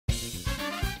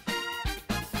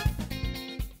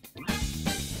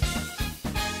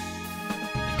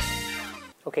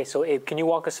Okay, so Abe, can you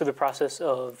walk us through the process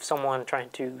of someone trying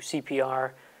to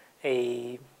CPR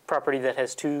a property that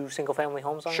has two single-family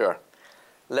homes on it? Sure.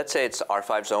 Let's say it's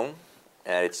R5 zone,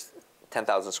 and it's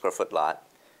 10,000 square foot lot,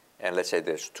 and let's say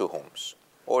there's two homes.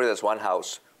 Or there's one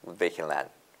house with vacant land,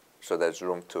 so there's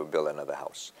room to build another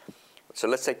house. So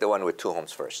let's take the one with two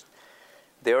homes first.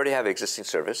 They already have existing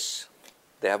service.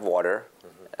 They have water,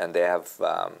 and they have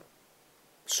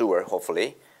sewer,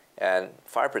 hopefully, and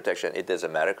fire protection. It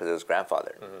doesn't matter because it was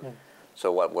grandfathered.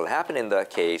 So what will happen in that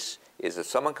case is if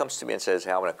someone comes to me and says,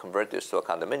 hey, I want to convert this to a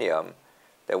condominium,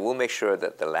 then we'll make sure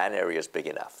that the land area is big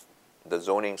enough. The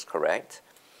zoning's correct.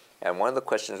 And one of the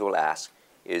questions we'll ask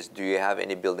is, do you have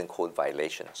any building code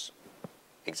violations?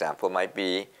 Example might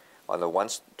be, on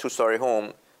the two-story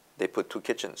home, they put two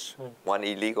kitchens, one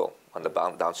illegal on the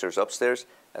downstairs, upstairs,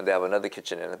 and they have another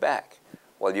kitchen in the back.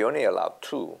 Well, you only allow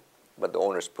two, but the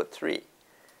owners put three.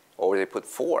 Or they put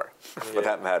four, for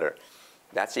that matter.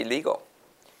 That's illegal.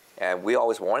 And we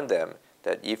always warn them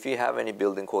that if you have any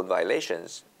building code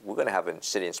violations, we're going to have a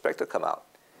city inspector come out.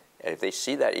 And if they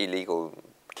see that illegal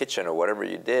kitchen or whatever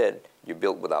you did, you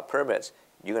built without permits,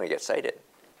 you're going to get cited.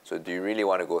 So do you really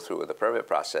want to go through with the permit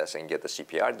process and get the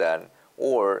CPR done,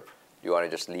 or do you want to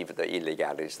just leave the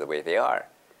illegalities the way they are?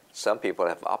 Some people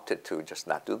have opted to just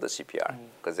not do the CPR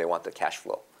because they want the cash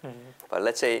flow. But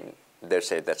let's say they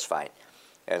say that's fine.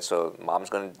 And so mom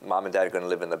and dad are going to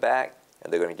live in the back,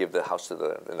 and they're going to give the house in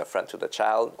the front to the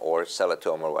child, or sell it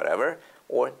to them or whatever,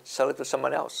 or sell it to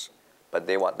someone else. But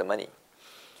they want the money,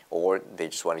 or they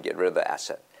just want to get rid of the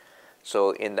asset.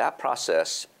 So in that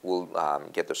process, we'll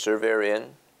get the surveyor in,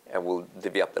 and we'll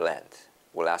divvy up the land.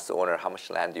 We'll ask the owner, how much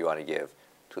land do you want to give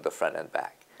to the front and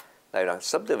back? Now, in a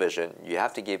subdivision, you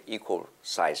have to give equal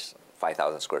size,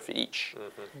 5,000 square feet each.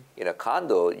 In a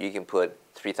condo, you can put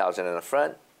 3,000 in the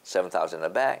front, 7,000 in the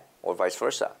back, or vice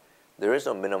versa. There is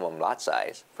no minimum lot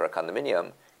size for a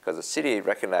condominium because the city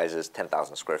recognizes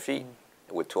 10,000 square feet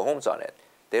with two homes on it.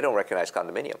 They don't recognize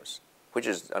condominiums, which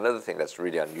is another thing that's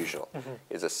really unusual,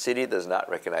 is the city does not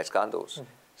recognize condos.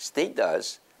 State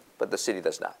does, but the city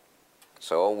does not.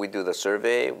 So we do the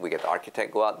survey, we get the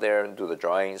architect go out there and do the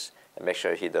drawings and make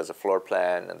sure he does the floor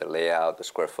plan and the layout, the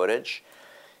square footage.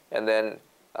 And then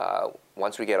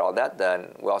once we get all that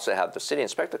done, we also have the city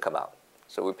inspector come out.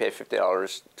 So we pay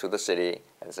 $50 to the city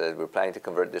and say, we're planning to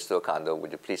convert this to a condo.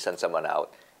 Would you please send someone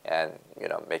out and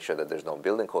make sure that there's no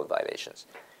building code violations?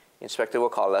 Inspector will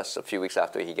call us a few weeks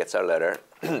after he gets our letter.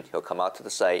 He'll come out to the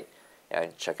site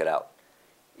and check it out.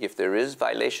 If there is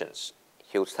violations,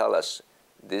 he'll tell us,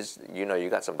 you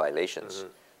got some violations.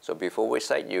 So before we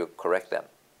cite you, correct them.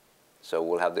 So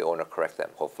we'll have the owner correct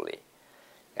them, hopefully.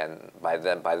 And by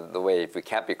the way, if we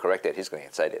can't be corrected, he's going to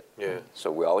get cited.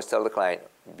 So we always tell the client,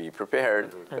 be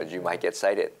prepared, because you might get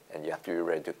cited, and you have to be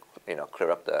ready to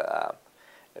clear up the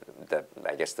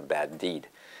bad deed.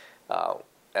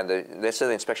 And let's say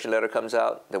the inspection letter comes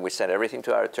out, then we send everything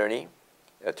to our attorney.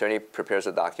 The attorney prepares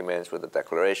the documents with the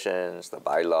declarations, the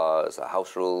bylaws, the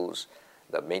house rules,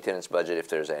 the maintenance budget if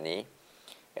there's any,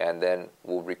 and then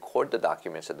we'll record the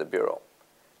documents at the Bureau.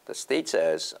 The state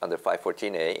says under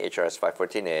 514A, HRS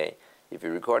 514A, if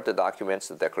you record the documents,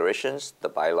 the declarations, the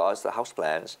bylaws, the house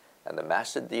plans, and the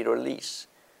master deed or lease,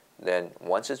 then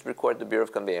once it's recorded at the Bureau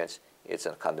of Conveyance, it's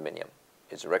a condominium.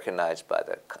 It's recognized by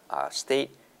the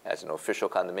state as an official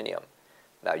condominium.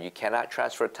 Now, you cannot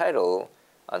transfer title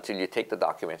until you take the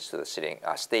documents to the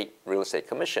state real estate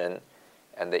commission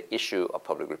and they issue a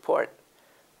public report.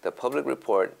 The public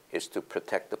report is to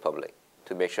protect the public,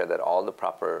 to make sure that all the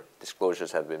proper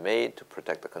disclosures have been made to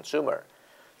protect the consumer.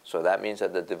 So that means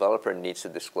that the developer needs to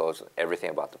disclose everything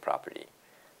about the property.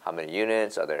 How many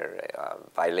units, are there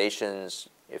violations?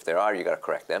 If there are, you got to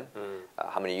correct them.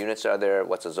 How many units are there?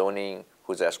 What's the zoning?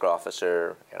 Who's the escrow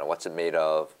officer? What's it made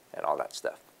of? And all that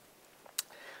stuff.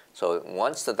 So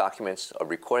once the documents are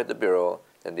recorded at the Bureau,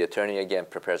 then the attorney again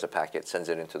prepares a packet, sends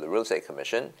it into the Real Estate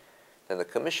Commission. Then the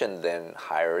commission then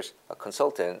hires a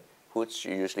consultant, which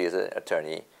usually is an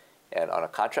attorney, and on a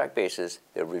contract basis,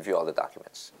 they'll review all the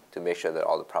documents to make sure that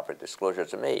all the proper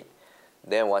disclosures are made.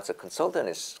 Then once a consultant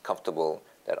is comfortable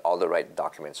that all the right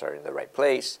documents are in the right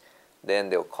place, then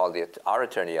they'll call our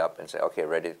attorney up and say, okay,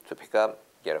 ready to pick up,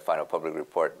 get a final public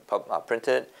report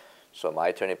printed. So my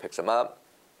attorney picks them up,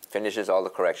 finishes all the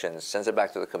corrections, sends it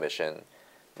back to the commission.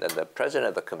 Then the president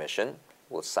of the commission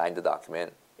will sign the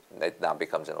document. It now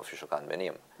becomes an official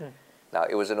condominium. Now,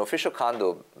 it was an official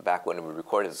condo back when we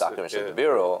recorded the documents at the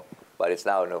Bureau, but it's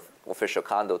now an official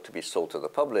condo to be sold to the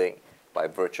public by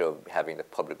virtue of having the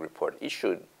public report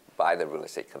issued by the Real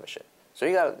Estate Commission. So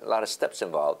you got a lot of steps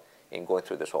involved in going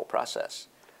through this whole process.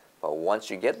 But once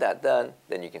you get that done,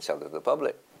 then you can sell it to the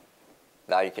public.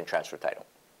 Now you can transfer title.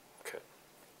 Okay.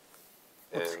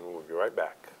 And we'll be right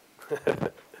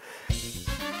back.